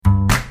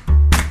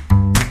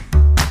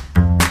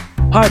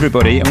Hi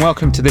everybody, and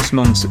welcome to this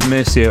month's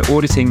Mercia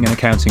Auditing and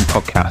Accounting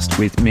podcast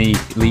with me,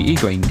 Lee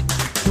Eagling.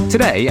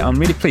 Today, I'm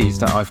really pleased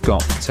that I've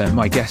got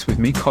my guest with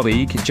me,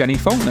 colleague Jenny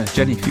Faulkner.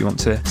 Jenny, if you want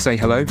to say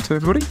hello to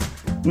everybody.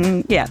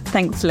 Yeah,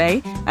 thanks,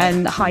 Lee,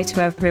 and hi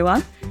to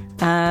everyone.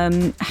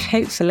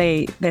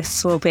 Hopefully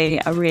this will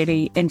be a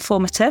really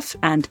informative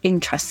and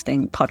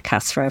interesting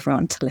podcast for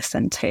everyone to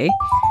listen to.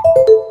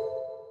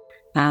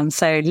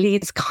 So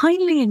Lee's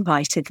kindly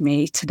invited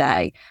me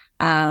today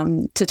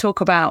to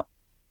talk about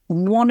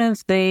one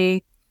of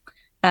the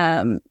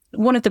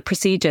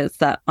procedures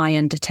that I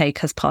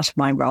undertake as part of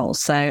my role.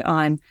 So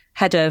I'm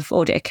head of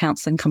audit,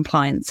 accounts and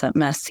compliance at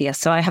Mercia.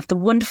 So I have the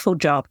wonderful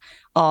job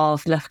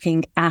of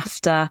looking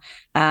after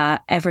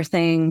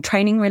everything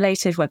training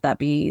related, whether that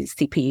be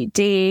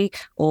CPD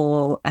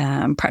or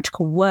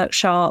practical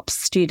workshops,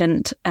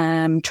 student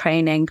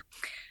training.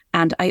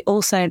 And I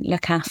also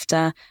look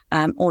after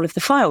all of the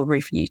file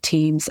review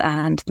teams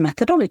and the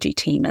methodology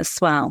team as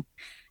well.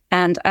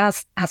 And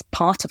as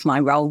part of my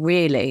role,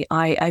 really,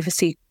 I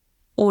oversee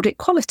audit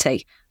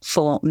quality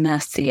for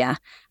Mercia.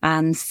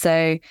 And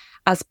so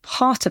as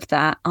part of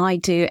that, I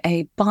do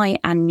a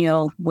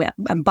biannual,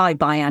 and by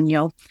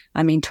biannual,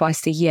 I mean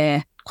twice a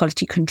year,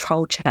 quality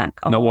control check.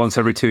 Not once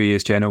every 2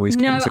 years, Jen, always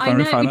to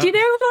clarify that. Do you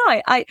know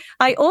why?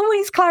 I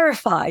always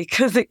clarify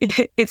because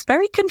it's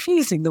very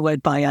confusing, the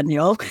word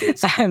biannual.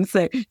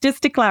 So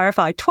just to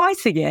clarify,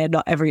 twice a year,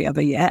 not every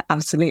other year,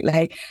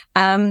 absolutely.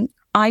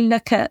 I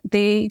look at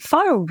the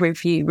file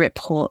review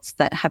reports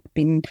that have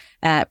been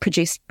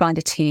produced by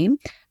the team,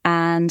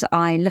 and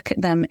I look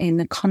at them in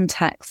the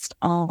context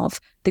of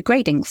the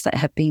gradings that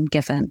have been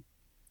given.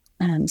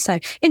 So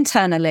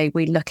internally,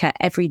 we look at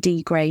every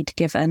D grade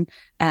given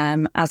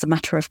as a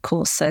matter of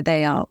course. So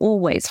they are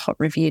always hot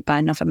reviewed by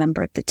another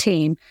member of the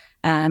team.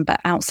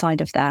 But outside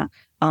of that,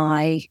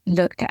 I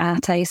look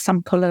at a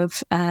sample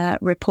of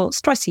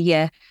reports twice a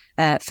year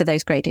for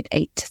those graded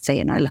A to C,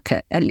 and I look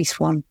at least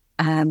one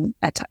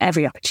at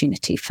every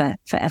opportunity for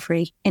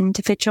every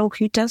individual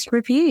who does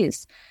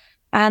reviews.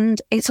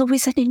 And it's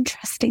always an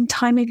interesting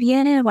time of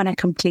year when I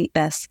complete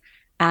this.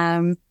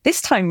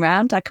 This time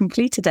round, I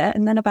completed it,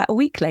 and then about a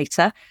week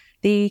later,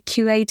 the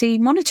QAD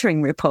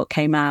monitoring report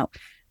came out.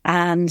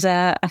 And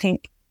I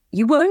think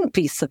you won't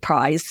be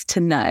surprised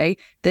to know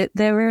that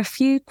there are a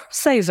few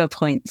crossover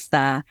points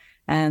there.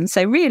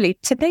 So really,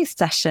 today's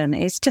session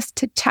is just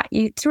to chat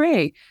you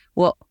through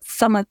what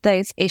some of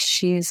those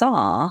issues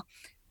are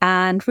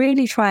and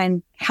really try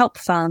and help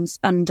firms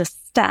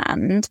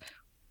understand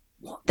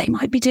what they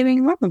might be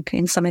doing wrong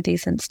in some of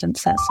these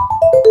instances.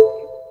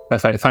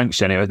 Perfect. Thanks,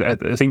 Jenny. I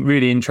think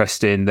really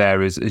interesting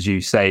there is, as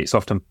you say, it's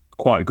often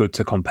quite good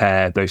to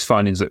compare those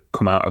findings that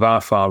come out of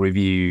our file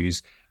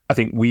reviews. I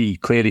think we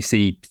clearly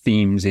see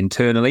themes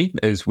internally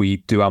as we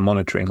do our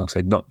monitoring, like I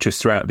said, not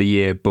just throughout the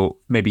year, but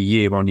maybe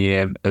year on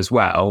year as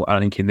well. And I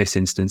think in this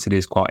instance, it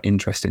is quite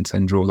interesting to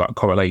then draw that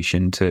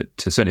correlation to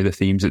certainly the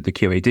themes that the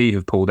QAD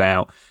have pulled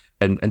out.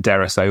 And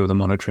dare I say, other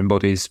monitoring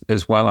bodies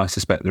as well. I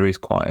suspect there is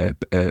quite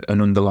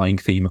an underlying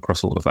theme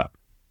across all of that.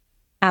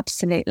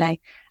 Absolutely.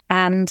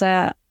 And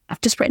I've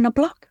just written a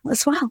blog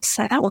as well,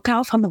 so that will go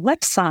off on the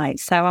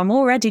website. So I'm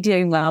already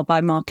doing well by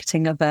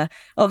marketing other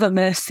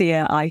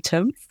Mercia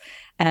items.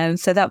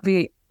 So that'll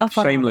be up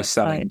on shameless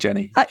selling,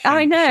 Jenny.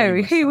 I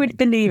know. Who would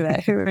believe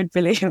it? Who would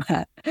believe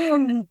it?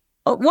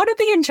 One of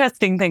the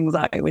interesting things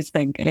I always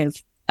think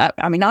is,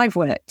 I've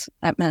worked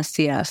at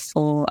Mercia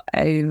for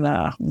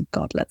over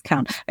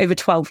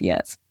 12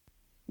 years.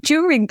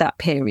 During that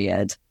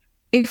period,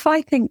 if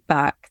I think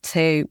back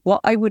to what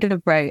I would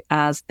have wrote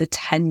as the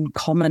 10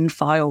 common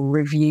file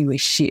review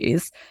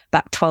issues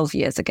back 12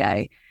 years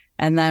ago,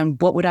 and then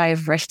what would I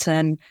have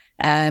written,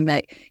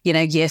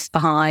 year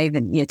 5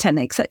 and year 10,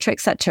 et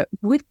cetera,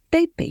 would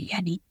they be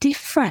any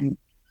different?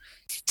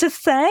 To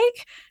say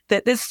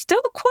that there's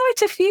still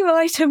quite a few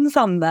items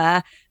on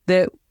there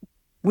that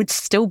would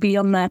still be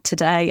on there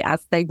today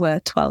as they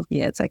were 12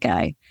 years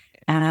ago.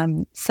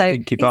 So I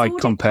think if I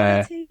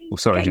compare, I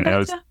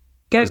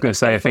was going to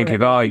say, I think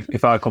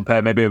if I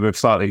compare maybe with a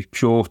slightly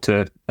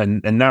shorter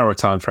and narrower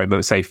time frame,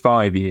 but say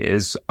 5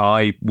 years,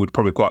 I would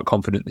probably quite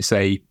confidently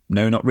say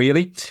no, not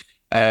really,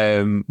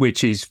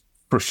 which is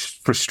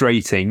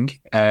frustrating.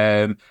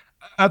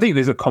 I think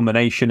there's a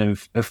combination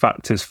of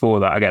factors for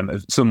that. Again,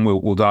 some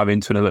we'll dive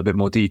into in a little bit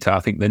more detail. I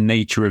think the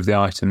nature of the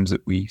items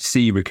that we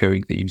see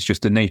recurring themes,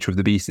 just the nature of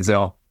the beast, is they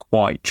are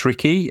quite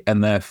tricky,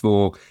 and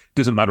therefore it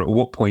doesn't matter at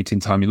what point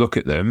in time you look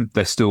at them,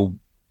 they're still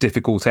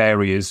difficult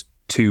areas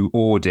to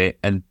audit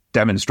and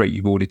demonstrate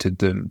you've audited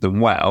them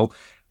well.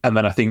 And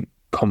then I think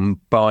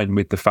combined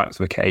with the fact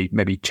of, okay,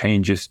 maybe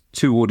changes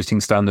to auditing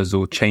standards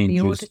or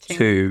changes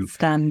to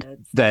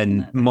standards,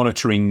 then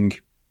monitoring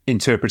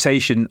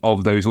interpretation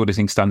of those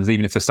auditing standards,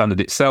 even if the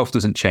standard itself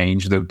doesn't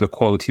change, the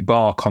quality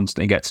bar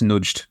constantly gets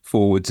nudged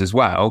forwards as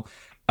well.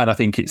 And I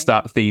think it's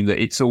that theme that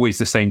it's always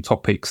the same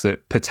topics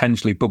that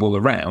potentially bubble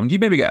around. You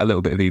maybe get a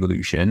little bit of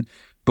evolution,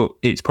 but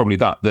it's probably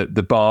that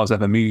the bar's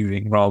ever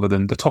moving rather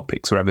than the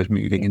topics are ever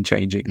moving and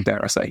changing,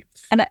 dare I say.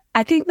 And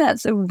I think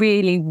that's a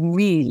really,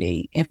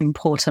 really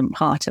important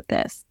part of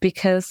this,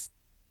 because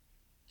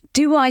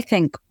Do I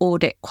think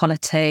audit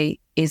quality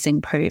is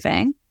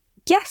improving?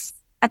 Yes,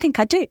 I think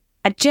I do.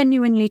 I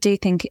genuinely do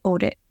think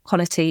audit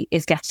quality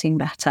is getting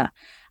better.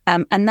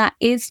 And that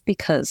is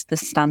because the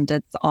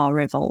standards are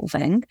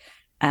evolving.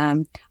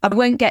 I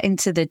won't get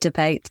into the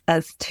debate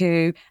as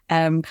to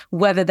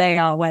whether they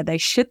are where they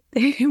should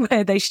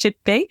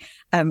be.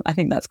 I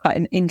think that's quite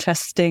an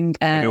interesting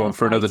one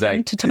for another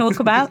day to talk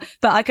about.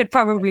 But I could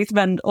probably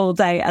spend all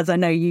day, as I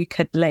know you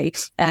could, Lee,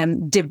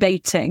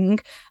 debating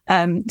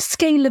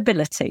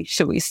scalability,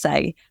 shall we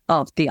say,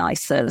 of the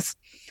ISAs.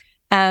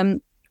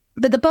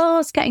 But the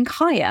bar's getting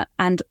higher,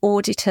 and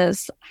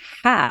auditors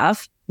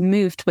have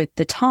moved with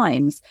the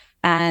times.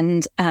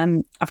 And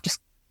I've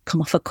just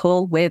come off a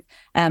call with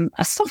a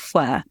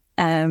software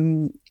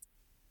firm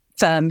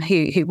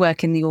who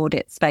work in the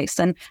audit space.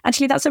 And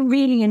actually, that's a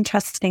really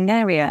interesting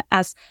area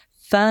as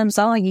firms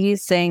are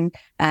using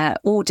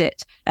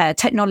audit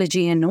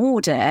technology and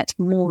audit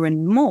more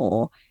and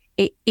more.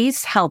 It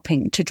is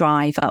helping to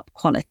drive up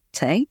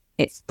quality.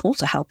 It's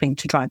also helping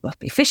to drive up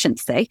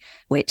efficiency,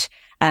 which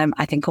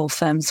I think all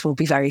firms will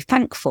be very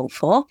thankful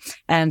for,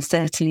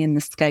 certainly in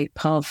the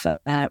scope of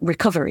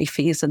recovery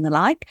fees and the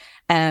like.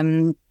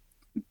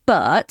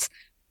 But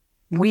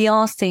we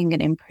are seeing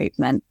an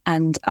improvement.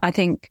 And I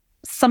think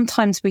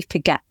sometimes we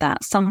forget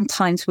that.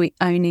 Sometimes we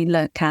only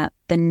look at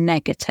the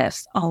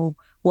negatives. Oh,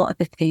 what are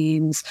the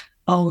themes?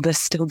 Oh, they're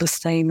still the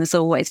same as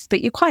always. But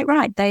you're quite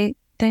right. They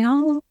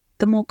are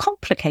the more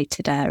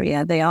complicated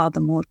area. They are the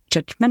more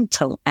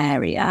judgmental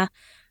area.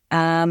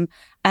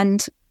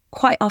 And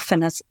quite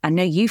often, as I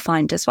know you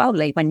find as well,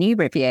 Lee, when you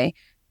review,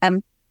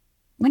 when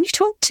you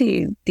talk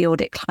to the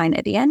audit client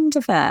at the end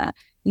of it,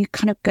 you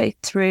kind of go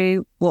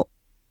through what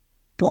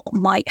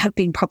might have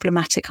been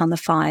problematic on the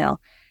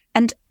file.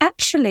 And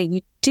actually,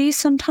 you do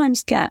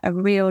sometimes get a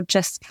real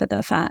gist for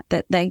the fact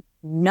that they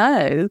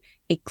know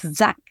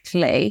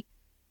exactly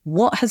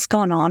what has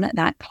gone on at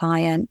that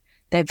client.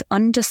 They've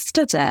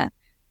understood it,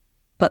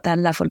 but their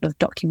level of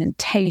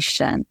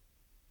documentation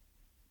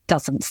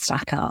doesn't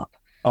stack up.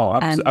 Oh,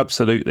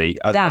 absolutely.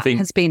 I think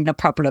has been a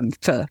problem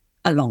for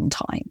a long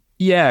time.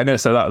 Yeah, no.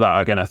 So that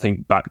again, I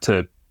think back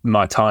to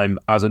my time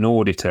as an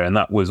auditor, and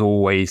that was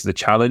always the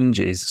challenge.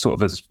 Is sort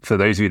of, as for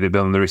those of you that have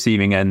been on the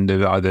receiving end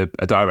of either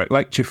a direct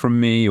lecture from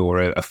me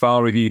or a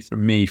file review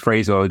from me,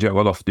 phraseology I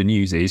will often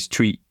use is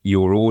treat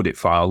your audit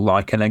file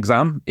like an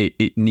exam.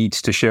 It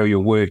needs to show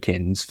your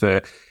workings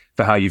for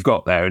how you've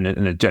got there.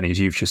 And Jenny, as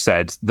you've just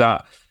said,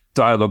 that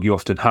dialogue you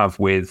often have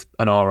with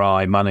an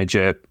RI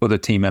manager, other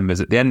team members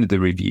at the end of the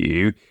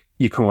review,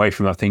 you come away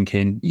from that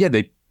thinking, yeah,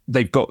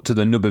 they've got to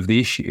the nub of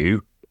the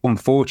issue.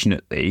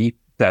 Unfortunately,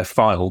 their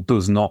file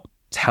does not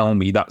tell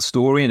me that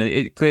story, and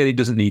it clearly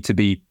doesn't need to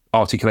be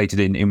articulated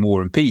in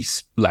War and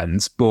Peace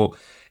lens, but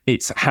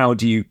it's how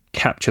do you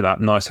capture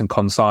that nice and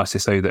concisely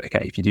so that,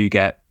 okay, if you do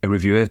get a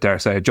reviewer, dare I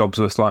say a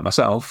jobsworth like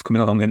myself,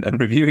 coming along and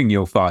reviewing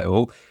your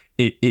file,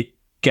 it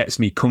gets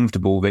me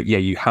comfortable that, yeah,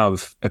 you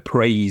have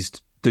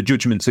appraised the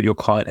judgments that your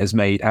client has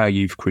made, how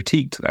you've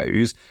critiqued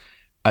those,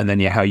 and then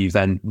how you've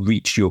then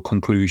reached your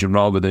conclusion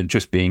rather than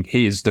just being,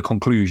 here's the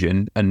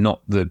conclusion and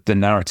not the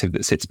narrative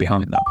that sits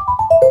behind that.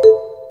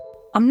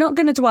 I'm not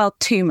going to dwell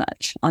too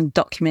much on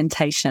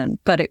documentation,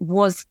 but it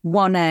was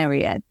one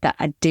area that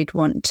I did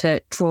want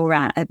to draw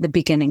out at the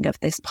beginning of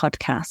this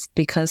podcast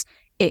because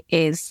it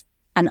is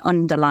an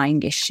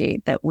underlying issue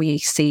that we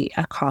see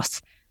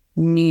across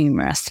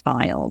numerous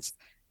files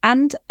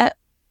and at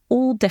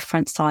all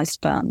different sized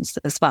firms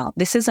as well.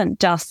 This isn't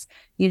just,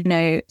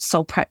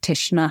 sole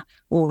practitioner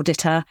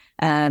auditor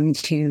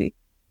who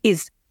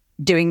is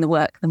doing the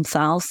work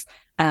themselves.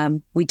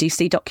 We do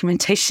see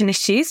documentation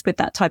issues with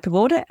that type of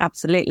audit,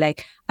 absolutely.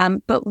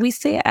 But we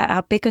see it at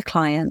our bigger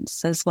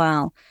clients as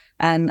well.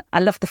 And I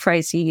love the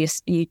phrase you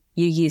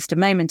used a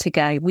moment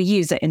ago. We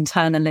use it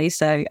internally,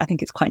 so I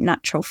think it's quite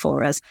natural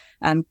for us.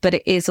 But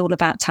it is all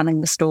about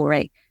telling the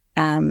story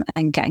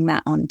and getting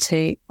that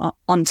onto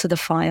the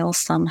file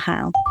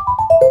somehow.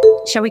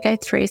 Shall we go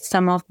through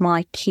some of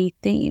my key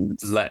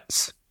themes?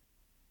 Let's.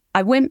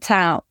 I wimped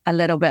out a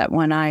little bit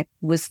when I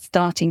was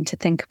starting to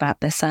think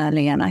about this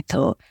early, and I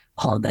thought,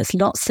 there's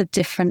lots of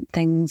different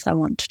things I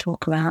want to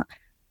talk about.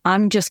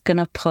 I'm just going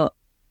to put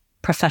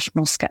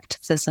professional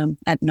skepticism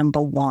at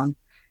number one,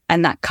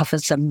 and that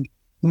covers a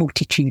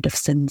multitude of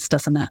sins,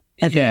 doesn't it,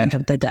 at the end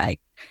of the day?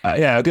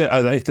 I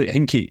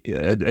think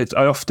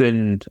I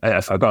often,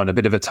 if I go on a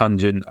bit of a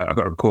tangent, I've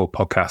got to record a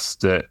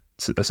podcast that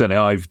certainly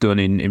I've done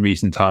in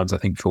recent times. I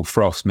think Phil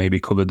Frost maybe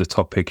covered the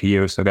topic a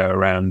year or so ago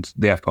around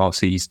the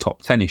FRC's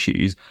top 10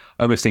 issues.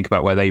 I almost think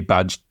about where they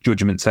badge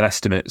judgments and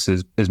estimates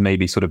as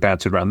maybe sort of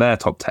bounced around their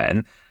top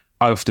 10.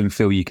 I often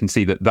feel you can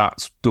see that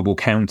that's double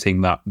counting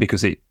that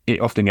because it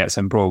often gets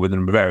embroiled with a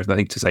number of areas. And I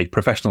think to say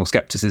professional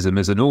skepticism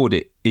as an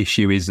audit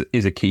issue is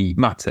a key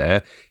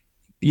matter.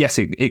 Yes,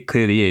 it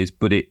clearly is,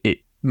 but it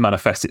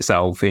manifests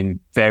itself in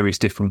various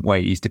different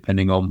ways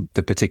depending on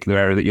the particular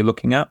area that you're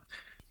looking at.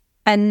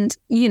 And,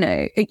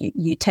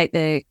 you take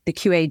the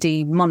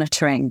QAD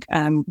monitoring.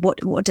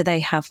 What do they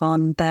have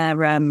on their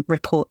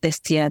report this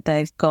year?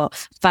 They've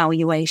got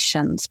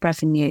valuations,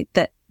 revenue,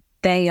 that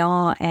they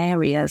are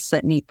areas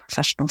that need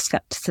professional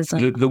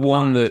skepticism. The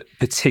one that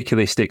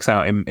particularly sticks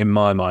out in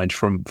my mind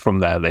from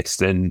their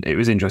list, and it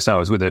was interesting, I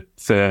was with a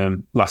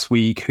firm last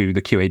week who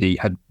the QAD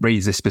had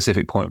raised this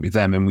specific point with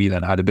them, and we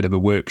then had a bit of a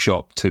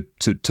workshop to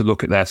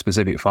look at their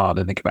specific file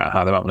and think about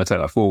how they might want to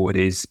take that forward,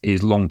 is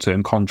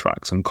long-term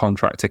contracts and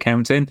contract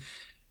accounting.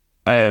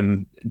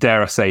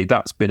 Dare I say,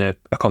 that's been a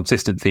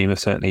consistent theme of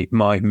certainly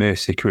my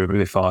Mercy career.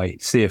 If I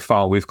see a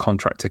file with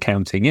contract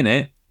accounting in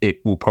it,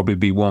 it will probably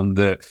be one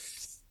that,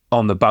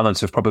 on the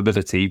balance of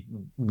probability,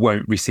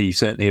 won't receive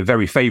certainly a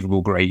very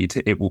favourable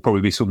grade. It will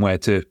probably be somewhere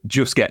to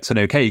just get an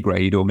okay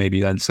grade, or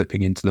maybe then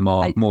slipping into the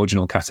more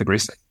marginal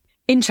categories.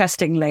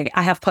 Interestingly,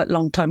 I have put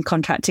long-term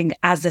contracting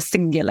as a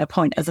singular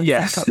point, as a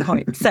separate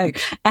point. So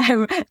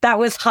that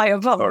was high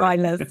above my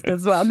list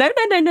as well.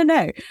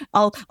 No.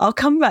 I'll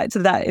come back to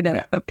that.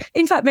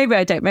 In fact, maybe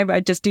I don't. Maybe I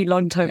just do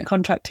long-term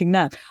contracting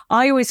now.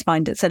 I always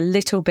find it's a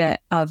little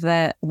bit of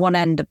one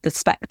end of the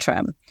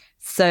spectrum.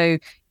 So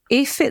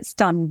if it's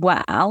done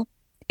well,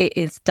 it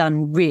is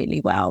done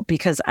really well,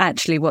 because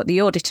actually what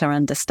the auditor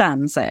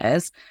understands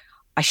is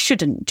I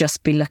shouldn't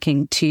just be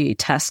looking to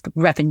test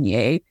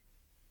revenue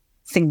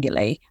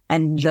singularly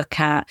and look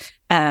at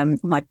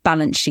my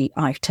balance sheet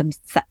items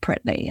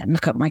separately and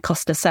look at my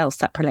cost of sales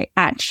separately.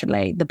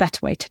 Actually, the better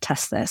way to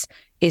test this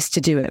is to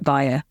do it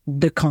via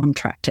the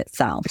contract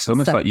itself. It's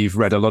almost like you've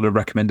read a lot of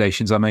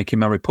recommendations I make in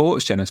my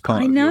reports, Jen, as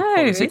part of your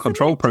policy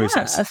control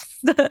process.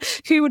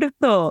 Who would have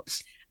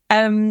thought?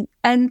 And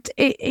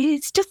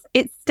it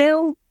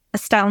still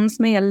astounds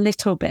me a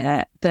little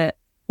bit that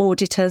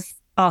auditors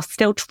are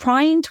still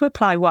trying to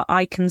apply what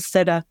I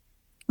consider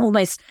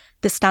almost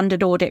the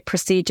standard audit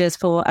procedures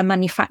for a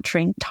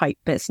manufacturing type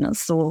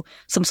business or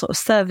some sort of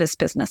service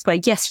business, where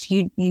yes,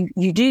 you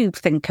do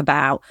think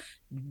about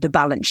the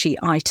balance sheet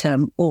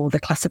item or the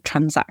class of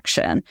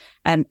transaction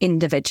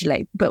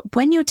individually. But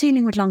when you're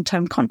dealing with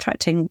long-term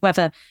contracting,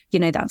 whether,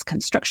 that's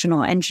construction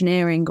or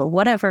engineering or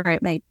whatever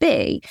it may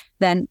be,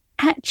 then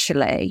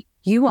actually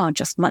you are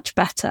just much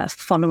better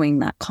following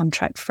that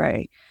contract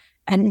through.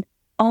 And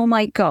oh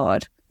my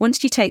God,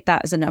 once you take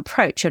that as an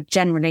approach, you're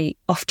generally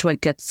off to a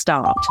good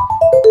start.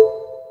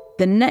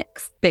 The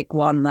next big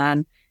one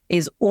then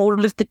is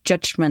all of the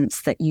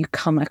judgments that you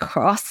come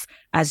across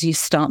as you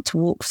start to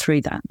walk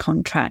through that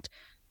contract.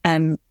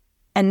 And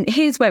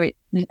here's where it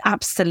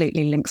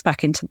absolutely links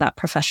back into that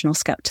professional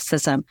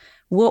skepticism.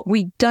 What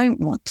we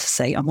don't want to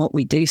see, and what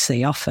we do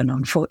see often,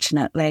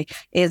 unfortunately,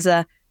 is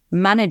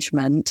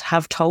management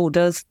have told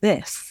us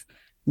this.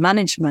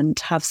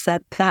 Management have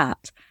said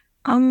that.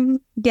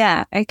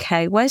 Yeah,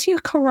 okay. Where's your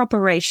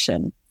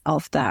corroboration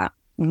of that?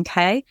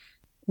 Okay.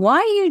 Why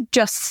are you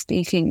just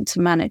speaking to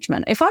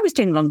management? If I was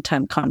doing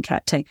long-term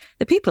contracting,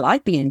 the people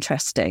I'd be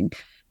interested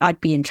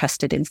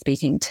in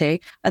speaking to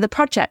are the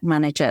project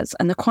managers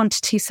and the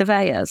quantity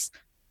surveyors.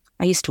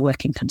 I used to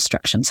work in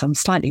construction, so I'm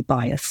slightly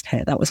biased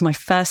here. That was my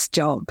first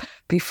job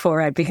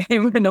before I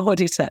became an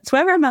auditor. It's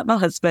where I met my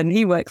husband.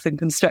 He works in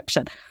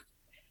construction.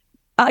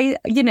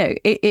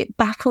 It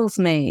baffles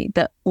me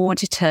that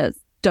auditors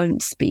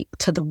don't speak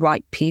to the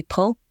right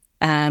people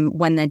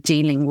when they're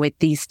dealing with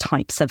these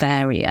types of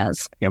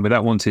areas. Yeah,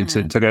 without wanting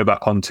to go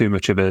back on too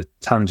much of a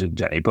tangent,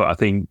 Jenny, but I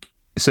think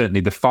certainly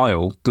the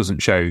file doesn't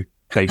show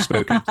they've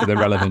spoken to the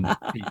relevant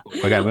people.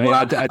 Again,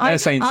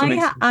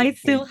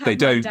 they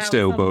don't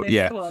still, but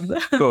yeah.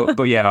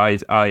 but yeah,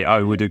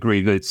 I would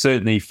agree that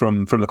certainly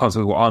from the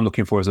concept of what I'm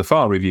looking for as a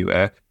file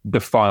reviewer, the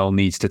file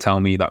needs to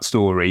tell me that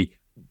story.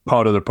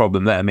 Part of the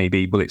problem there may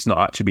be, well, it's not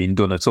actually being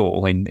done at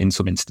all in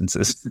some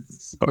instances.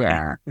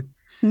 Yeah.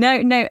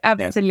 No,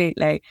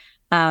 absolutely.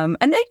 Yeah.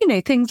 And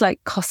then, things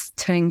like cost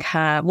to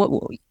incur,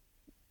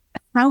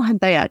 how have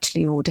they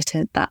actually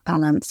audited that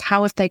balance?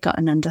 How have they got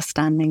an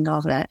understanding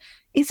of it?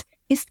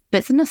 Is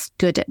business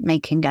good at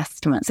making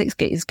estimates?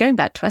 It's going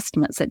back to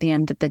estimates at the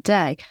end of the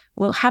day.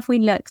 Well, have we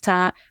looked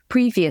at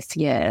previous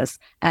years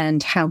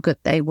and how good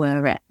they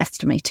were at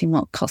estimating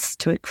what costs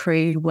to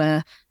accrue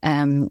were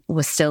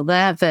still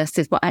there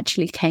versus what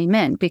actually came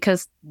in?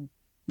 Because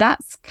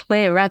that's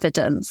clear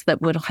evidence that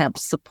would help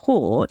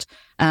support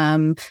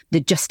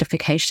the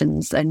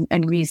justifications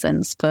and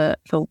reasons for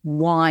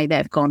why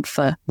they've gone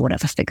for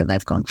whatever figure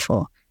they've gone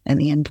for at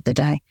the end of the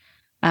day.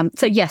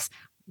 So yes,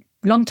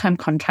 long-term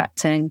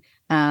contracting,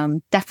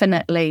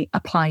 definitely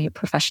apply your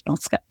professional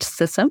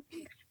skepticism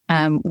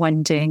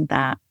when doing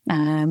that.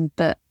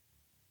 But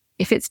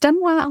if it's done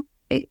well,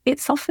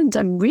 it's often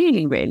done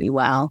really, really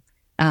well.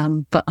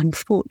 But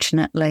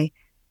unfortunately,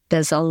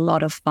 there's a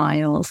lot of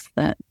files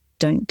that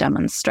don't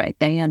demonstrate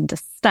they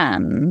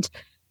understand,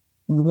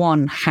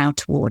 one, how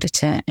to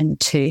audit it, and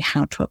two,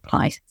 how to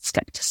apply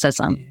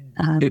skepticism.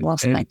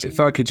 If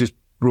I could just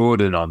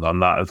broaden on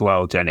that as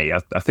well, Jenny,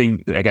 I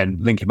think, again,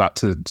 linking back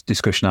to the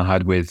discussion I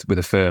had with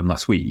a firm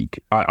last week,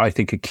 I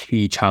think a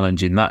key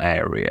challenge in that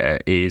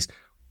area is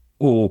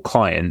all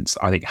clients,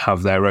 I think,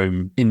 have their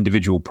own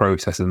individual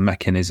processes and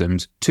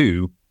mechanisms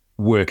to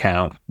work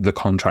out the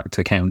contract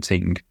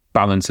accounting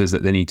balances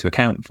that they need to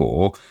account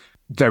for.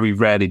 Very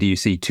rarely do you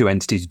see two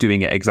entities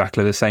doing it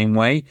exactly the same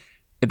way.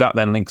 that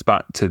then links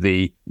back to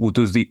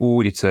does the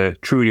auditor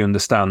truly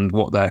understand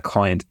what their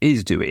client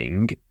is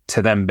doing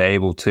to then be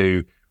able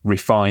to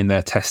refine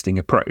their testing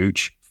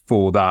approach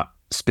for that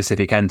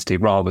specific entity,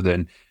 rather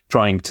than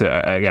trying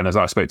to, again, as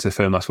I spoke to the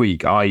firm last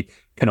week, I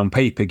can on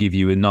paper give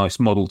you a nice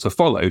model to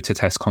follow to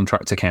test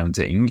contract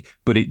accounting,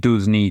 but it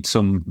does need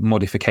some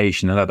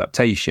modification and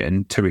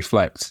adaptation to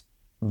reflect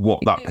what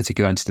that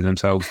particular entity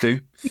themselves do.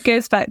 It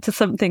goes back to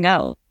something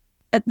else.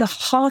 At the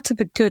heart of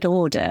a good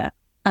audit,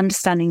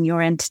 understanding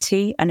your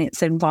entity and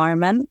its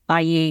environment,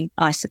 i.e.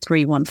 ISO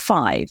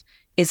 315,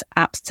 is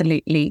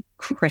absolutely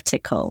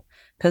critical.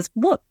 Because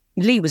what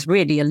Lee was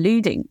really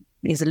alluding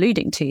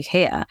to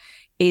here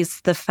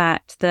is the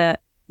fact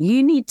that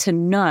you need to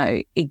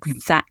know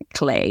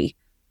exactly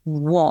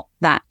what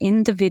that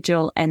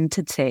individual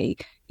entity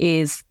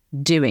is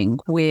doing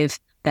with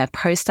their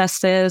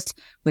processes,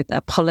 with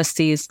their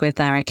policies, with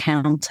their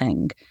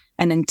accounting.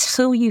 And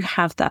until you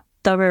have that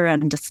thorough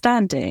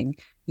understanding,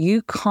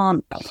 you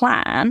can't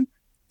plan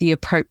the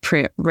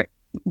appropriate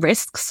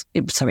risks.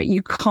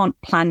 You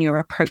can't plan your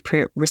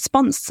appropriate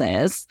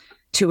responses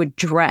to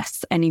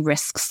address any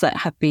risks that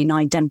have been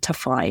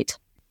identified.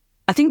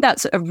 I think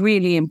that's a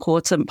really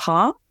important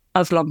part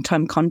of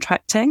long-term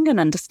contracting and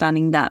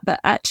understanding that. But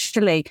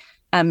actually,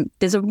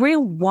 there's a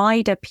real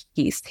wider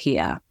piece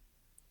here.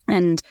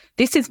 And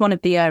this is one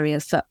of the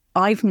areas that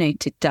I've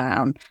noted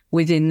down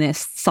within this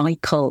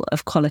cycle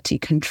of quality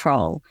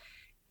control,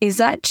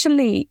 is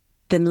actually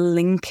the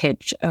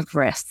linkage of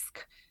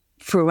risk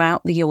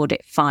throughout the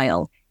audit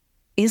file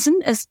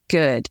isn't as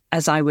good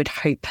as I would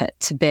hope it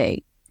to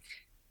be.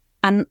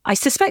 And I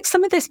suspect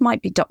some of this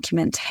might be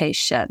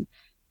documentation.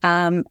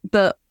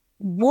 But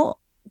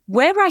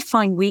where I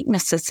find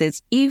weaknesses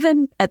is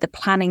even at the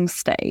planning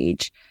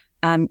stage,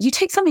 you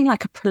take something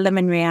like a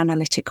preliminary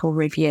analytical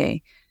review,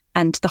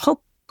 and the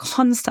whole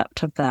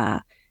concept of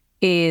that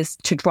is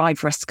to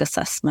drive risk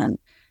assessment.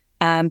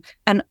 And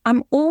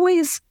I'm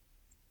always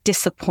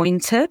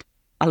disappointed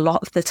a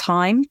lot of the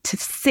time to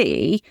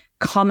see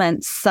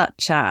comments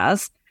such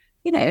as,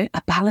 a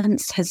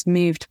balance has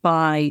moved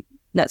by,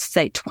 let's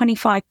say,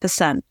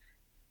 25%.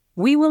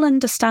 We will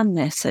understand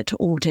this at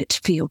audit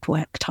field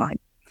work time.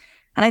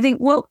 And I think,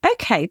 well,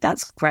 okay,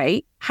 that's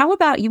great. How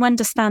about you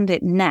understand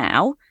it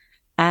now?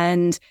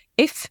 And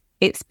if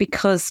it's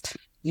because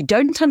you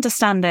don't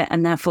understand it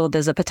and therefore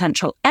there's a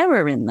potential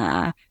error in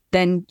there,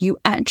 then you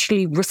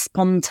actually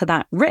respond to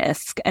that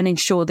risk and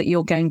ensure that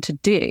you're going to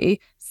do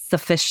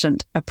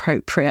sufficient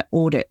appropriate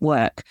audit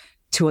work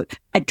to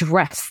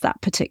address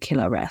that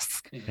particular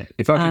risk.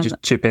 If I could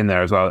just chip in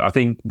there as well, I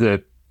think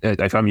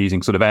if I'm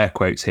using sort of air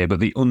quotes here, but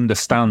the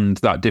understand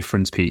that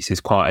difference piece is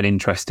quite an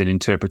interesting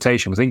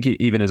interpretation. I think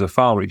even as a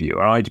file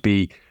reviewer, I'd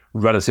be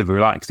relatively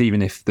relaxed,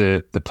 even if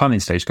the planning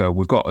stage go,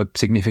 we've got a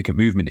significant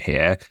movement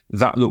here,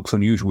 that looks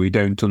unusual, we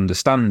don't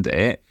understand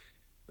it.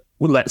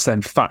 Well, let's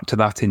then factor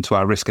that into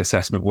our risk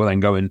assessment. We'll then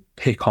go and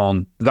pick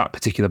on that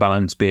particular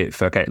balance, be it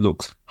for, okay, it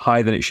looks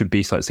higher than it should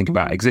be, so let's think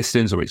about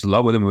existence, or it's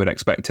lower than we would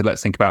expect it,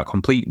 let's think about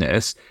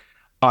completeness.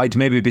 I'd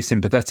maybe be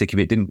sympathetic if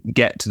it didn't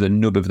get to the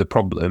nub of the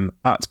problem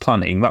at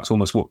planning. That's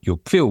almost what your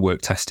fieldwork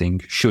testing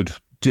should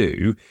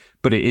do.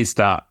 But it is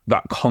that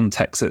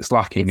context that's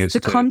lacking. It's the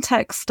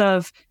context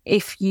of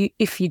if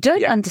you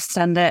don't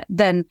understand it,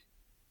 then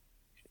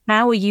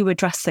how are you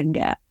addressing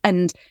it?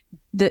 And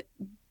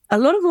a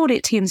lot of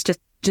audit teams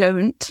just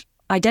don't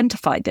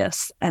identify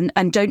this and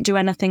don't do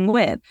anything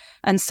with.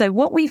 And so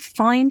what we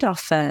find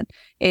often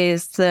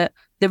is that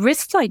the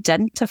risks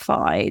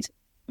identified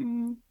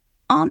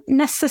aren't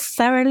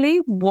necessarily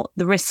what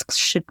the risks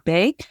should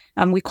be.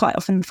 And we quite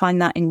often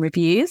find that in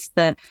reviews,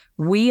 that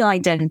we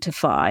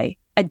identify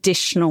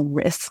additional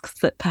risks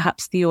that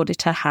perhaps the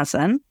auditor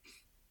hasn't.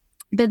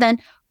 But then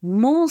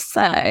more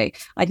so,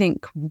 I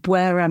think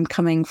where I'm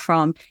coming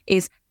from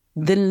is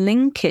the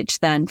linkage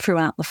then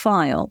throughout the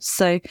file.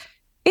 So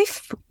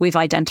if we've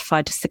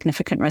identified a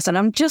significant risk, and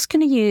I'm just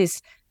going to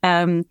use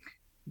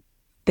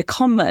the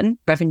common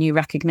revenue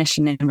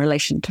recognition in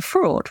relation to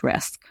fraud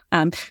risk.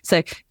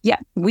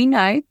 We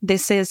know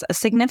this is a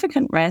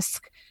significant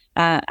risk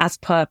as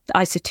per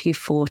ISO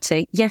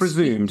 240. Yes,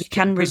 presumed. You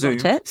can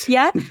rebut it.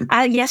 Yeah,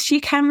 yes,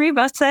 you can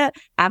rebut it.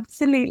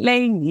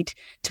 Absolutely. You need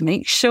to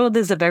make sure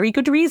there's a very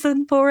good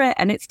reason for it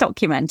and it's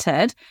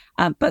documented.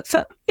 But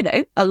for,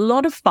 a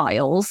lot of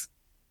files,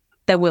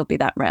 there will be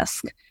that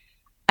risk.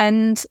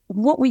 And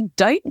what we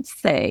don't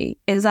see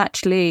is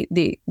actually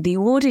the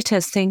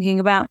auditors thinking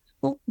about,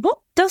 well, what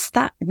does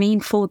that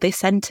mean for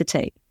this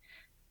entity?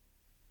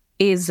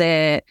 Is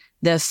it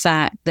the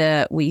fact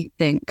that we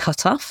think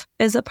cutoff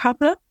is a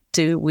problem?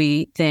 Do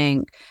we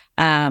think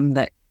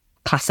that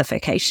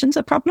classification's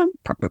a problem?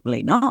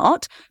 Probably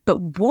not.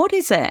 But what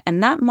is it?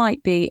 And that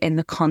might be in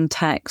the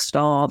context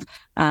of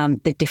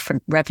the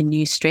different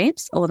revenue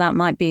streams, or that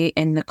might be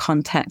in the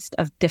context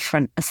of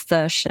different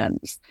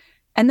assertions.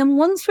 And then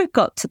once we've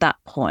got to that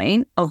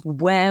point of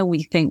where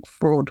we think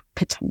fraud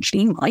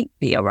potentially might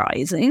be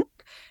arising,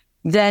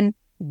 then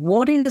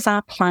what is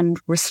our planned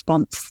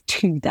response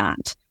to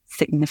that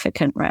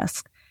significant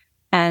risk?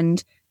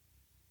 And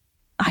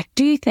I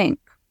do think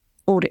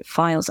audit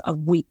files are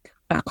weak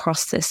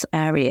across this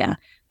area.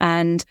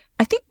 And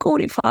I think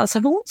audit files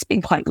have always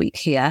been quite weak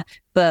here,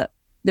 but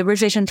the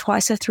revision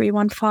twice of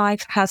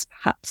 315 has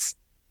perhaps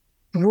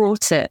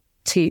brought it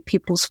to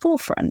people's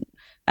forefront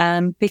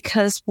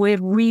because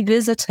we're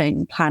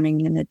revisiting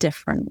planning in a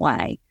different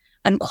way,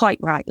 and quite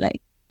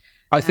rightly.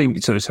 I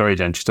think, sorry,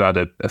 Jen, just to add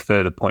a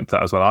further point to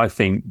that as well, I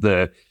think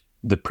the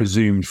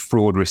presumed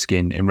fraud risk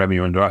in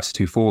revenue under ISO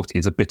 240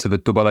 is a bit of a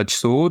double-edged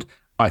sword.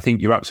 I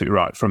think you're absolutely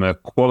right. From a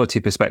quality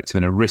perspective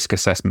and a risk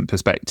assessment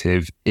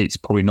perspective, it's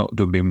probably not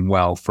done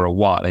well for a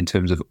while in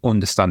terms of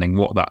understanding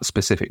what that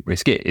specific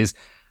risk is.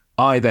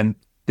 I then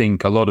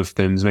think a lot of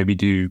firms maybe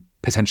do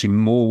potentially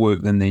more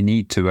work than they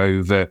need to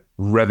over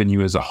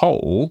revenue as a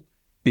whole,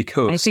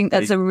 because I think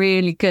that's a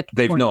really good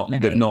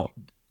point. They've not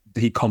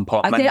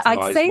decompartmentalised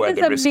I'd say where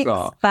there's the risks a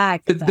are. mixed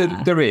bag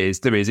There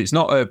is. It's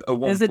not a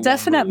one. There's a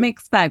definite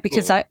mixed bag,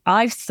 because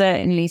I've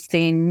certainly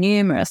seen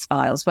numerous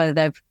files where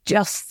they've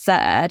just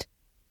said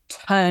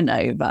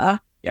turnover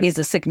is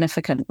a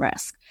significant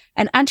risk.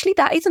 And actually,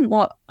 that isn't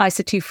what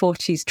ISO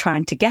 240 is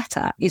trying to get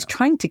at. It's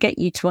trying to get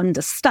you to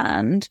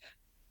understand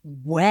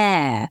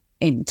where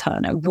in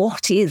turnover,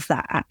 what is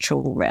that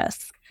actual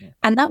risk? Yeah.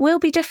 And that will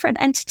be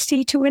different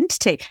entity to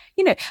entity.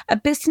 A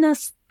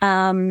business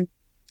that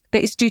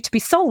is due to be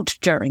sold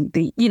during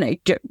the,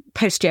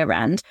 post year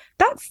end,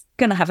 that's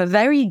going to have a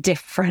very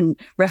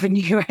different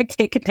revenue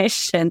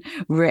recognition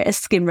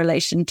risk in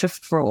relation to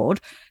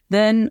fraud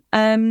than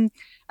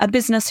a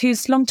business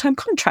who's long-term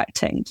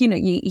contracting.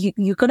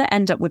 You're going to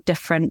end up with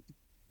different,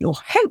 or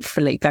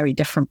hopefully very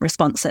different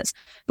responses.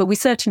 But we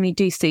certainly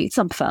do see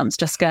some firms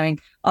just going,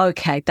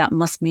 okay, that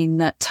must mean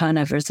that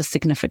turnover is a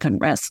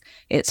significant risk.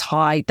 It's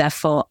high,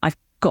 therefore I've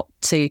got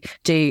to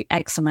do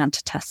X amount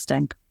of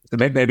testing. So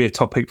maybe a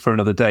topic for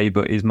another day,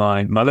 but is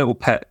my little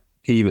pet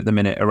peeve at the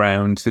minute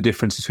around the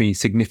difference between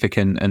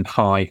significant and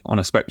high on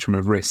a spectrum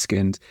of risk,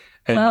 and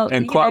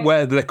quite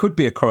where there could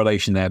be a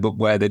correlation there, but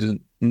where there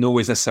doesn't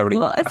always necessarily.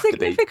 Well, a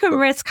significant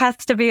risk has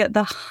to be at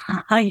the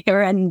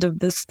higher end of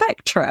the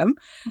spectrum.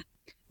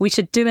 We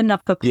should do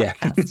another podcast. Yeah.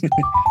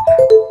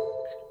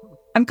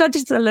 I'm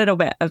conscious a little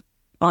bit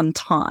on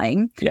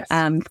time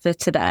for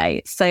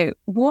today. So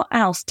what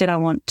else did I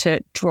want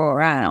to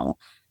draw out?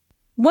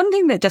 One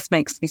thing that just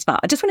makes me smile,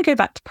 I just want to go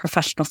back to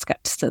professional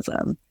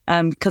skepticism,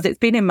 because it's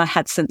been in my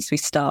head since we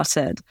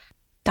started.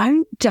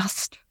 Don't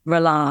just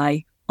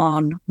rely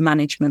on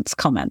management's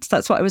comments.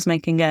 That's what I was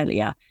making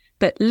earlier.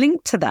 But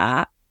linked to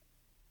that,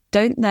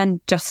 don't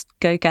then just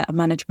go get a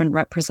management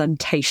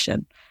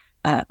representation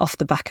off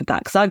the back of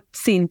that, because I've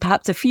seen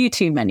perhaps a few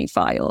too many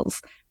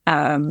files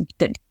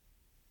that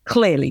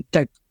clearly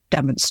don't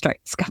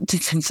demonstrate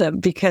skepticism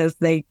because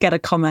they get a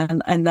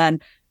comment and then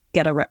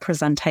get a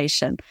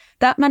representation.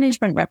 That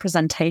management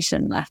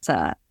representation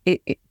letter,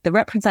 the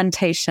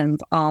representations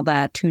are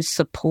there to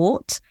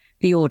support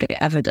the audit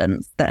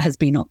evidence that has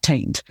been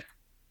obtained.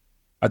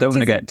 I don't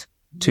want to get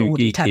too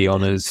geeky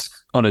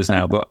on us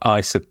now, but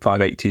ISO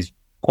 580 is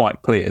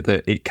quite clear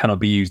that it cannot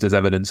be used as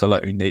evidence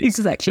alone.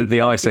 Exactly. The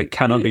ISO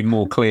cannot be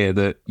more clear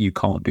that you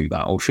can't do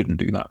that or shouldn't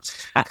do that.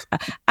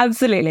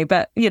 Absolutely.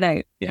 But,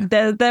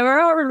 there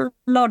are a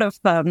lot of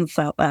firms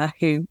out there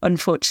who,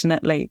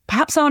 unfortunately,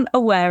 perhaps aren't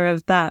aware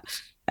of that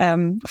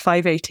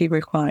 580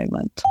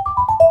 requirement.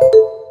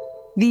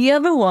 The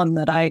other one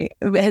that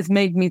has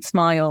made me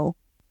smile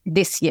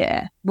this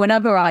year,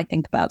 whenever I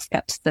think about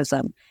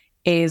skepticism,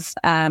 is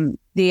the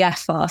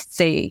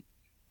FRC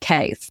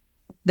case,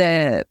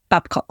 the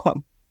Babcock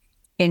one.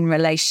 In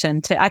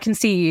relation to, I can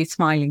see you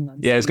smiling.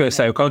 I was going to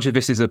say, I'm conscious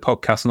this is a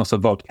podcast, not a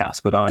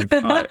vodcast, but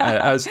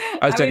as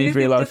Jenny's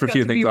realised for a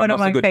few things,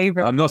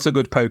 I'm not a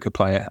good poker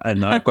player,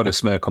 and I've got a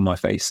smirk on my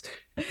face.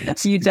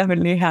 Yes. You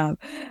definitely have.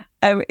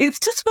 It's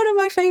just one of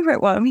my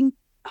favourite ones. I mean,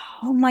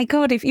 oh my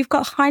God, if you've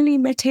got highly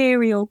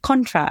material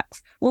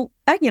contracts, well,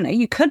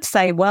 you could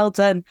say, well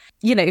done,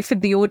 for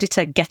the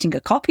auditor getting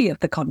a copy of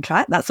the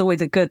contract. That's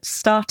always a good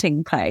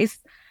starting place.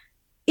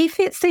 If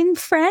it's in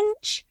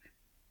French,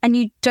 and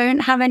you don't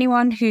have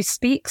anyone who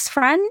speaks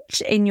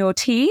French in your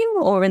team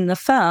or in the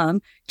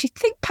firm, do you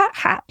think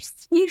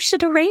perhaps you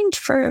should arrange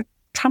for a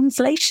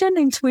translation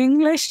into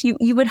English?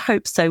 You would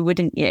hope so,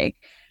 wouldn't you?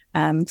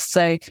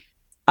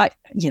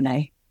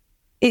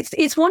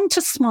 It's one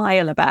to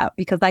smile about,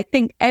 because I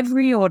think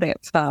every audit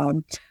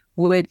firm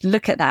would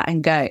look at that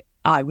and go,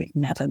 I would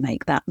never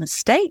make that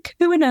mistake.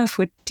 Who on earth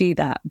would do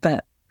that?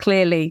 But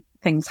clearly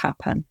things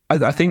happen.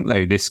 I think,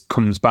 though, this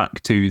comes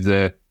back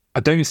to I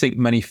don't think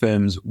many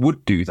firms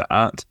would do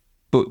that,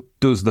 but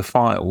does the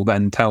file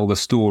then tell the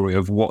story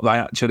of what they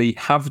actually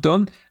have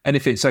done? And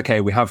if it's,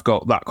 okay, we have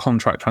got that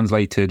contract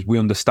translated, we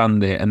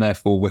understand it, and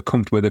therefore we're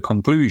comfortable with the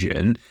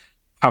conclusion,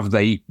 have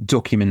they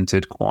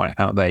documented quite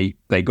how they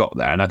got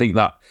there? And I think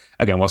that,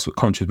 again, whilst we're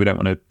conscious we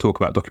don't want to talk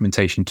about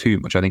documentation too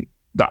much, I think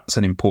that's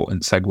an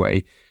important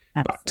segue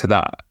back to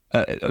that.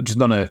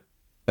 Just on a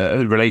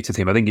related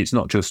theme, I think it's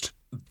not just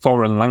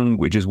foreign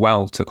language as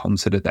well to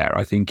consider there.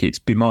 I think it's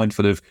be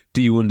mindful of,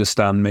 do you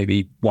understand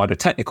maybe wider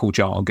technical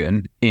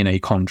jargon in a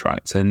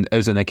contract? And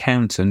as an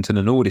accountant and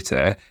an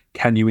auditor,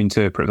 can you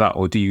interpret that,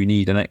 or do you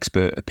need an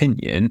expert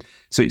opinion?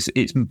 So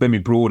it's maybe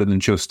broader than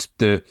just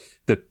the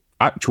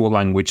actual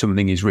language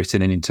something is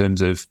written in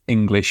terms of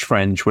English,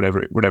 French,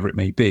 whatever it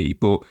may be.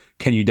 But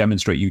can you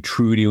demonstrate you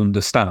truly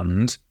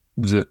understand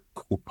the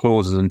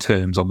clauses and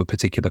terms of a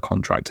particular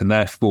contract, and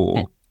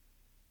therefore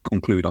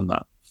conclude on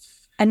that?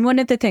 And one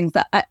of the things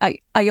that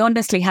I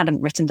honestly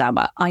hadn't written down,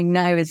 but I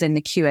know is in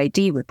the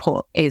QAD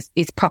report is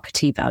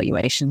property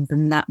valuations,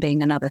 and that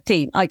being another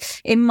theme.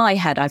 In my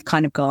head, I've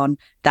kind of gone,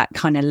 that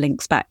kind of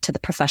links back to the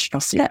professional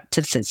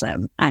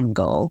skepticism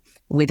angle,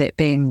 with it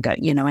being,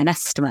 an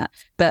estimate,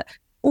 but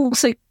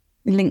also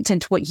linked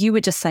into what you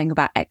were just saying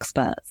about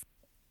experts.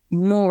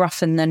 More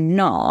often than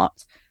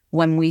not,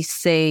 when we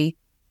see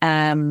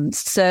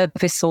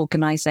service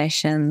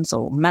organisations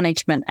or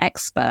management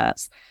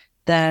experts,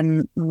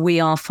 then we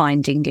are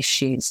finding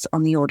issues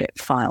on the audit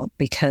file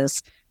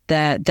because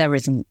there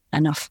isn't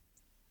enough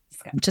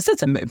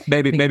skepticism.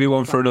 Maybe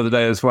one for another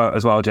day as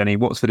well, Jenny.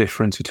 What's the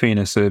difference between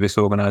a service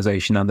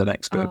organisation and an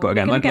expert? But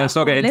again, let's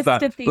not get into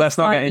that. Let's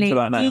not get into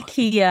that now.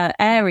 Geekier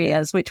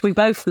areas, which we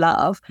both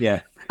love.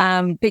 Yeah.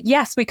 But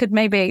yes, we could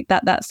maybe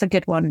that's a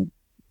good one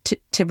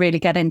to really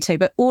get into.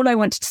 But all I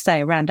wanted to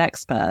say around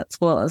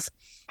experts was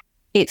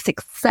it's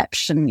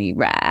exceptionally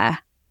rare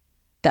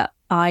that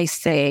I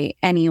see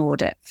any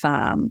audit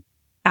firm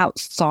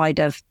outside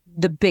of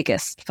the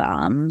biggest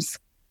firms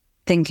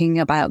thinking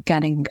about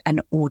getting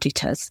an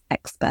auditor's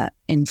expert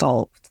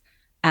involved.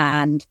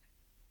 And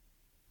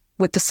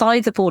with the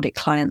size of audit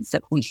clients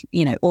that we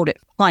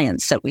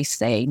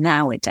see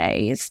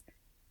nowadays,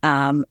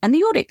 and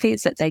the audit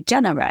fees that they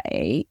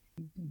generate,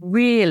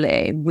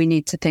 really, we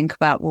need to think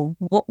about, well,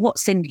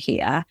 what's in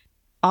here?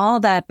 Are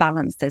there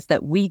balances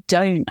that we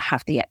don't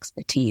have the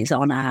expertise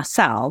on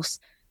ourselves?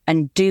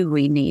 And do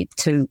we need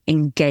to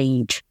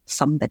engage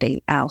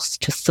somebody else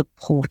to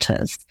support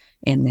us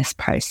in this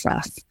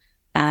process?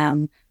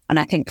 And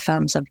I think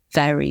firms are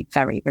very,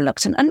 very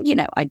reluctant. And,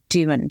 I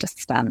do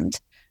understand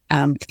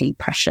fee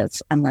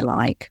pressures and the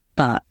like,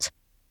 but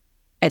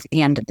at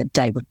the end of the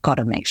day, we've got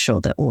to make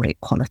sure that audit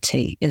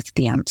quality is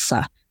the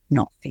answer,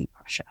 not fee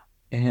pressure.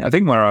 Yeah, I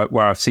think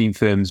where I've seen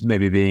firms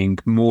maybe being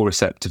more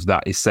receptive to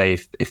that is, say,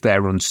 if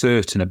they're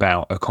uncertain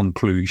about a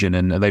conclusion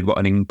and they've got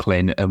an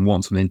inkling and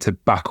want something to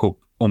back up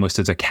almost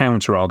as a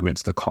counter argument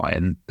to the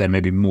client, they're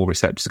maybe more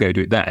receptive to go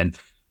do it then,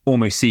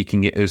 almost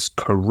seeking it as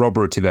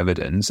corroborative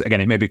evidence.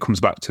 Again, it maybe comes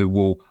back to,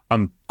 well,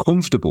 I'm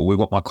comfortable with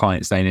what my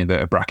client's saying in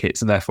inverted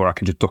brackets, and therefore I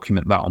can just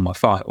document that on my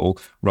file,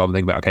 rather than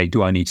think about, okay,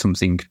 do I need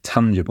something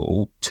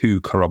tangible to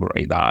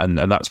corroborate that? And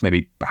that's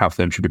maybe how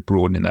firms should be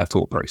broadening their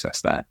thought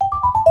process there.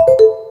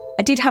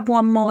 I did have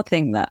one more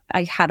thing that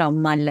I had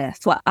on my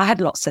list. Well, I had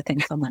lots of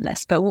things on my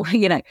list, but,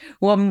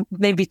 one,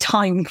 maybe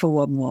time for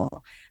one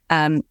more,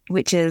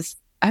 which is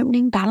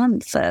opening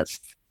balances.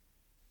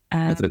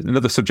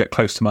 Another subject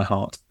close to my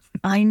heart.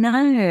 I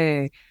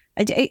know.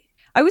 I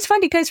always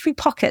find it goes through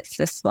pockets,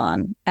 this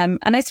one. And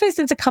I suppose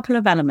there's a couple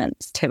of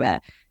elements to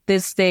it.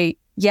 There's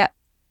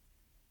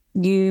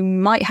you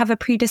might have a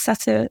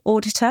predecessor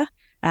auditor,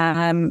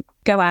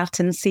 go out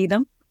and see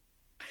them,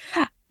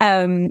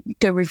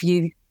 go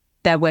review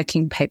their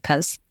working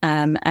papers,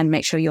 and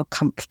make sure you're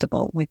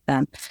comfortable with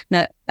them.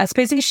 Now, I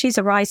suppose issues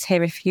arise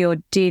here if you're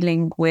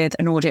dealing with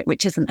an audit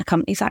which isn't a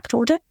Companies Act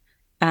audit.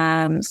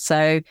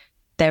 So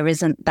there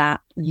isn't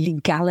that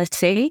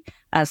legality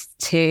as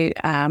to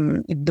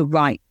the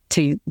right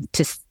to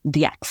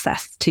the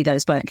access to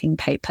those working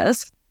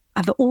papers.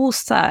 I've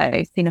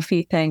also seen a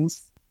few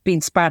things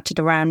being sprouted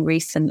around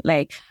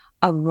recently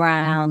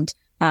around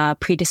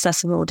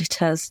predecessor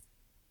auditors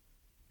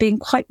being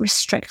quite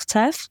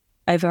restrictive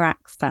over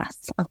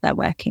access of their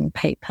working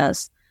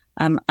papers.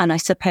 And I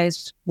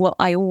suppose what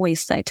I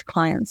always say to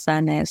clients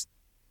then is,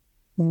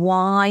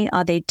 why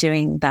are they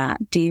doing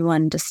that? Do you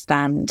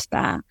understand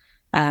that?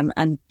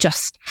 And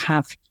just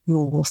have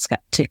your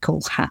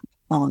skeptical hat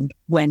on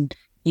when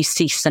you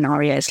see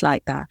scenarios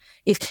like that.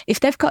 If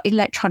they've got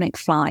electronic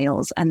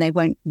files and they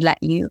won't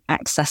let you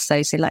access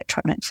those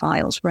electronic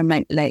files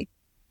remotely,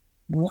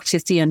 what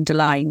is the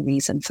underlying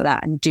reason for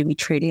that? And do we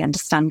truly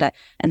understand it?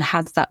 And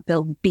has that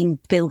been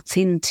built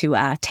into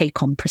our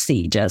take-on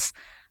procedures?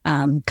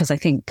 Because I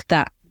think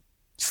that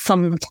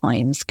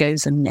sometimes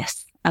goes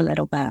amiss a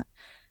little bit.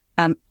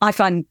 I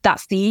find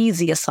that's the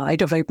easier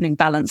side of opening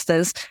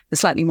balances. The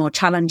slightly more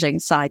challenging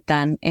side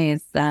then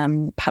is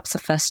perhaps a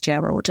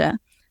first-year audit,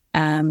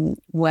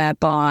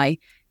 whereby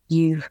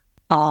you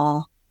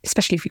are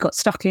especially if you've got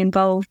stock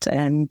involved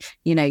and,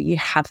 you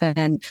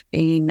haven't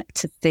been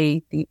to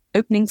see the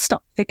opening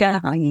stock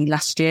figure, i.e.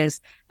 last year's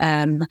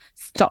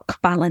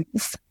stock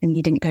balance, and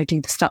you didn't go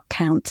do the stock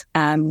count,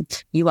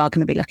 you are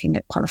going to be looking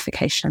at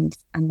qualifications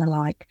and the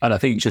like. And I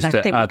think we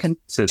can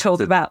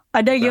talk about,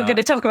 I know you're going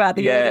to talk about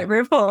the audit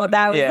report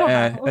now.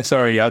 Yeah,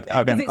 sorry. It's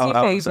your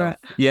favourite.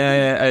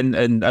 Yeah,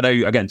 and I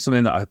know, again,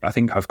 something that I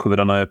think I've covered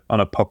on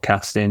a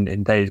podcast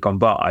in days gone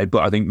by,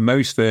 but I think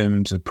most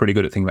firms are pretty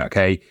good at thinking about,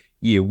 okay,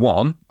 year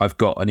one, I've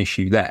got an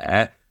issue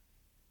there.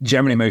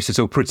 Generally, most are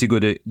still pretty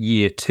good at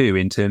year two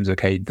in terms of,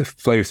 okay, the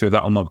flow through of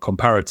that on my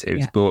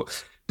comparatives,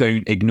 but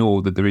don't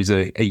ignore that there is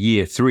a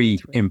year three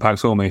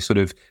impact, almost sort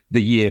of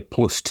the year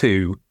plus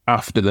two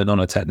after the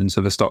non-attendance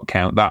of a stock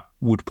count. That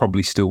would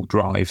probably still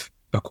drive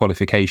a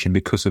qualification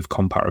because of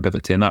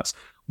comparability. And that's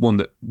one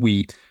that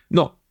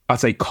I'd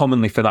say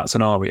commonly for that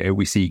scenario,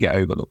 we see get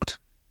overlooked.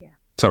 Yeah.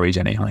 Sorry,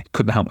 Jenny, I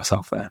couldn't help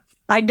myself there.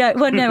 I know.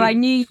 Well, no, I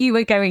knew you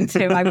were going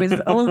to. I was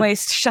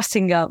almost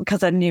shutting up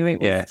because I knew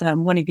it was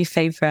one of your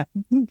favourite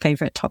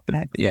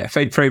topics. Yeah,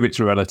 favourite's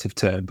a relative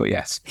term, but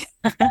yes.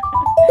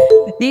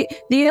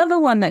 The other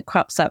one that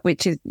crops up,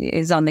 which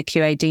is on the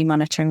QAD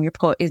monitoring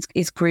report,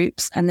 is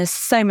groups, and there's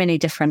so many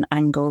different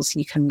angles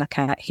you can look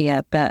at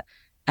here. But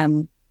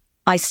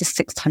ISO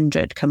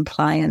 600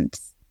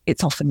 compliance,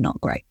 it's often not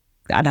great.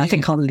 And I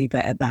think I'll leave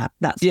it at that.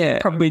 That's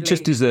probably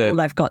just as all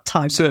I've got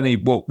time. Certainly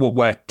what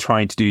we're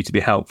trying to do to be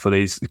helpful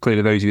is,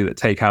 clearly those of you that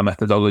take our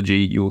methodology,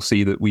 you'll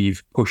see that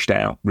we've pushed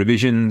out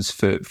revisions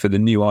for the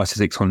new ISO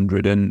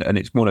 600. And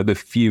it's one of the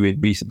few in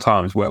recent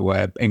times where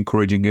we're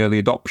encouraging early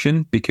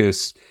adoption,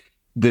 because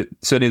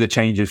certainly the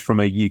changes from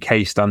a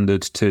UK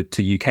standard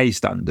to UK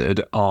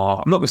standard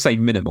are, I'm not going to say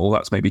minimal,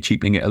 that's maybe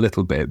cheapening it a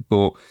little bit,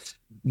 but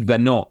they're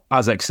not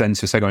as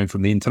extensive, say, going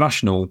from the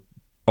international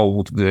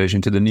old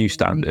version to the new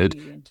standard,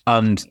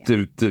 and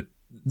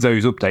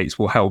those updates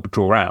will help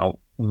draw out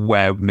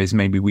where there's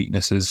maybe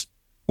weaknesses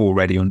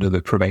already under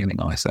the prevailing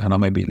ISO, and I'll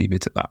maybe leave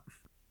it at that.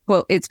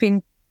 Well, it's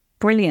been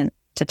brilliant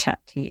to chat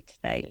to you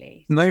today,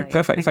 Lee. No,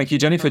 perfect. Thank you,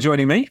 Jenny, for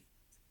joining me.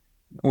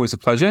 Always a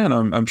pleasure, and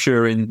I'm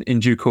sure in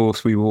due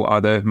course we will,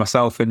 either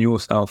myself and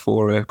yourself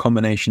or a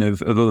combination of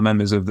other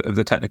members of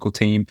the technical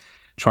team,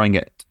 try and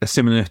get a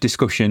similar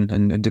discussion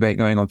and debate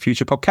going on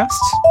future podcasts.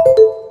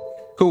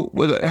 Cool.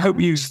 Well, I hope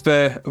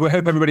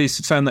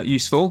everybody's found that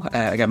useful.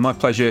 Again, my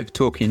pleasure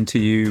talking to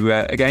you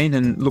again,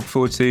 and look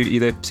forward to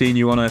either seeing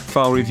you on a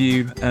file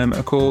review,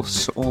 a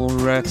course, or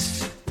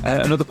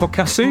another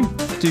podcast soon.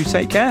 Do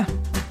take care.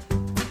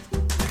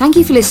 Thank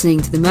you for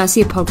listening to the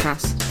Mercia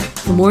podcast.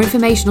 For more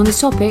information on this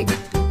topic,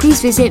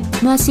 please visit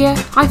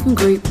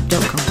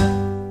mercia-group.com.